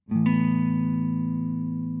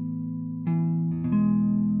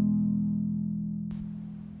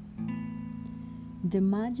The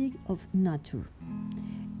magic of nature.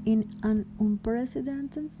 In an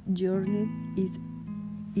unprecedented journey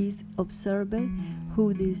is observed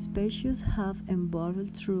how the species have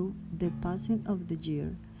evolved through the passing of the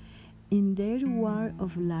year. In their war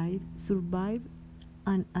of life, survive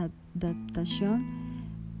and adaptation,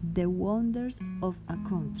 the wonders of a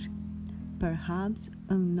country, perhaps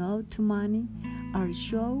unknown to many, are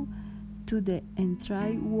shown to the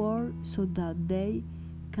entire world so that they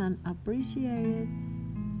can appreciate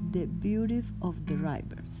the beauty of the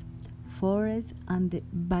rivers, forests, and the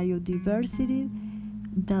biodiversity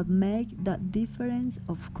that make the difference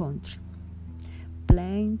of country.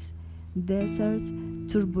 Plains, deserts,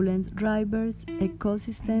 turbulent rivers,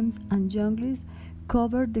 ecosystems, and jungles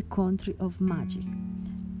cover the country of magic,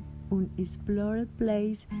 unexplored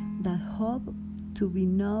place that hope to be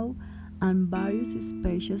known, and various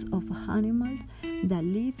species of animals that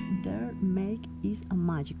live there make it a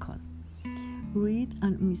magical, rich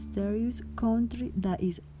and mysterious country that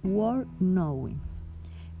is worth knowing.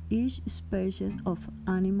 Each species of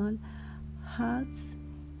animal has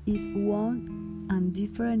its own and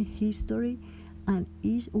different history, and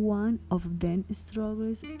each one of them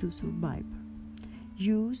struggles to survive.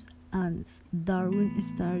 Use as Darwin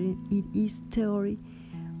stated in his theory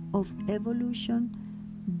of evolution,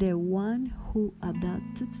 the one who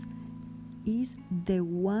adapts is the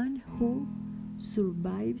one who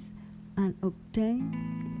survives and obtains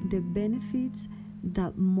the benefits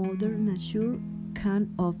that Mother Nature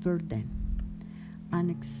can offer them.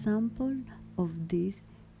 An example of this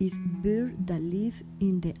is birds that live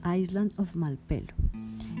in the island of Malpelo.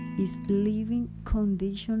 Its living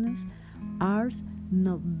conditions are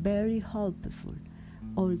not very helpful.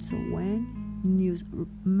 Also, when new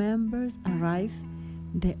members arrive,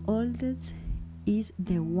 the oldest is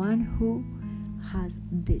the one who has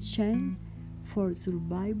the chance for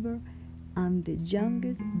survival, and the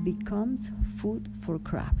youngest becomes food for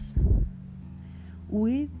crabs.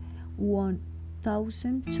 With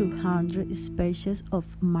 1,200 species of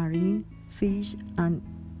marine fish and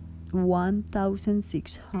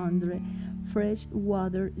 1,600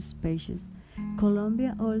 freshwater species,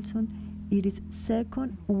 Colombia also is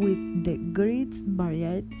second with the greatest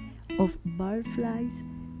variety of butterflies,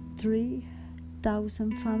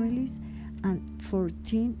 3,000 families and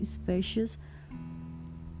 14 species,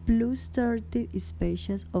 plus 30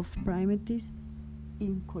 species of primates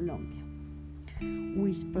in Colombia,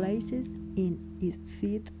 which places in its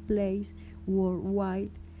fifth place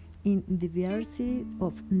worldwide in diversity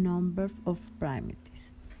of number of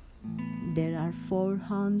primates. There are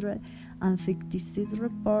 456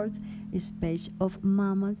 reported species of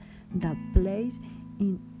mammal that place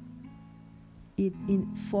it in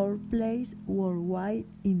fourth place worldwide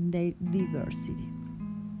in their diversity.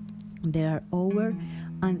 There are over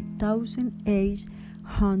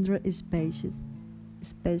 1,800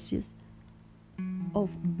 species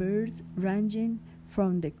of birds ranging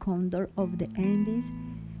from the condor of the Andes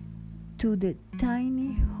to the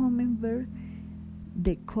tiny hummingbird.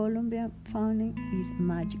 The Colombian fauna is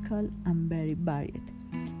magical and very varied,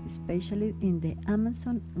 especially in the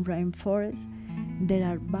Amazon rainforest. There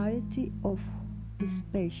are variety of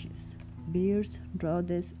species: birds,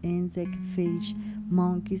 rodents, insects, fish,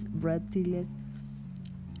 monkeys, reptiles,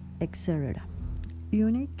 etc.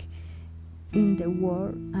 Unique in the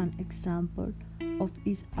world, an example of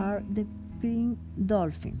it are the pink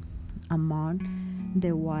dolphin. Among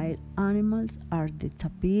the wild animals are the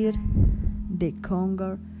tapir, the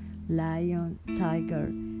conger, lion,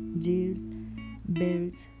 tiger, deers,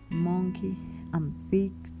 bears, monkey, and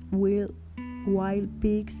pigs, wild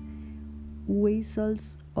pigs,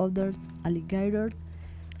 weasels, otters, alligators,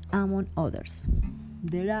 among others.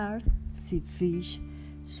 There are sea fish,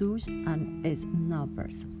 such as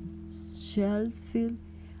snappers, shellfish,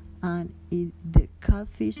 and in the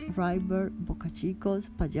catfish river, bocachicos,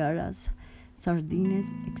 payaras, sardines,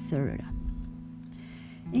 etc.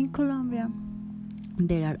 In Colombia,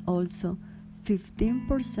 there are also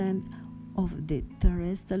 15% of the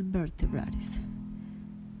terrestrial vertebrates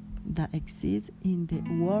that exist in the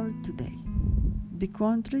world today. The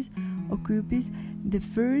country occupies the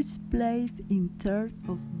first place in terms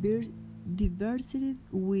of biodiversity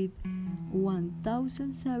with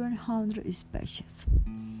 1,700 species,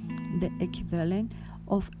 the equivalent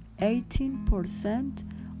of 18%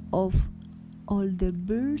 of all the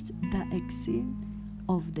birds that exist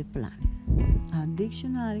of the planet.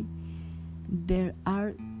 Additionally, there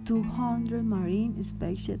are 200 marine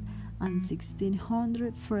species and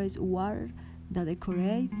 1,600 freshwater that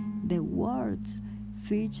decorate the world's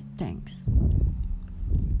fish tanks.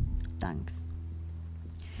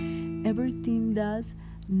 Everything does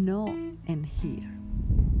not end here.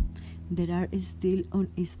 there are still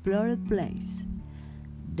unexplored places.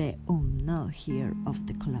 The unknown here of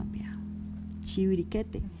the Colombia.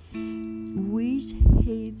 Chiriquete, which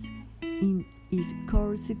hides in its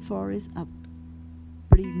cozy forest a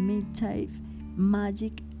primitive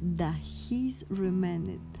magic that has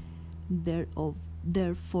remained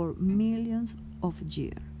there for millions of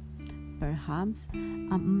years. Perhaps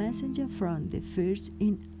a messenger from the first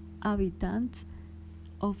inhabitants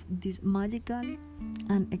of this magical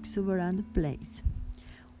and exuberant place,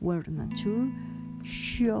 where nature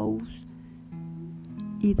shows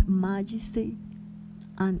its majesty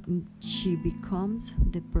and she becomes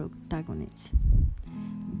the protagonist,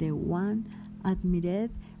 the one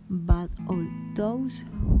admired by all those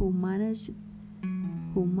who manage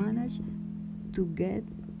to get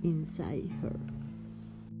inside her.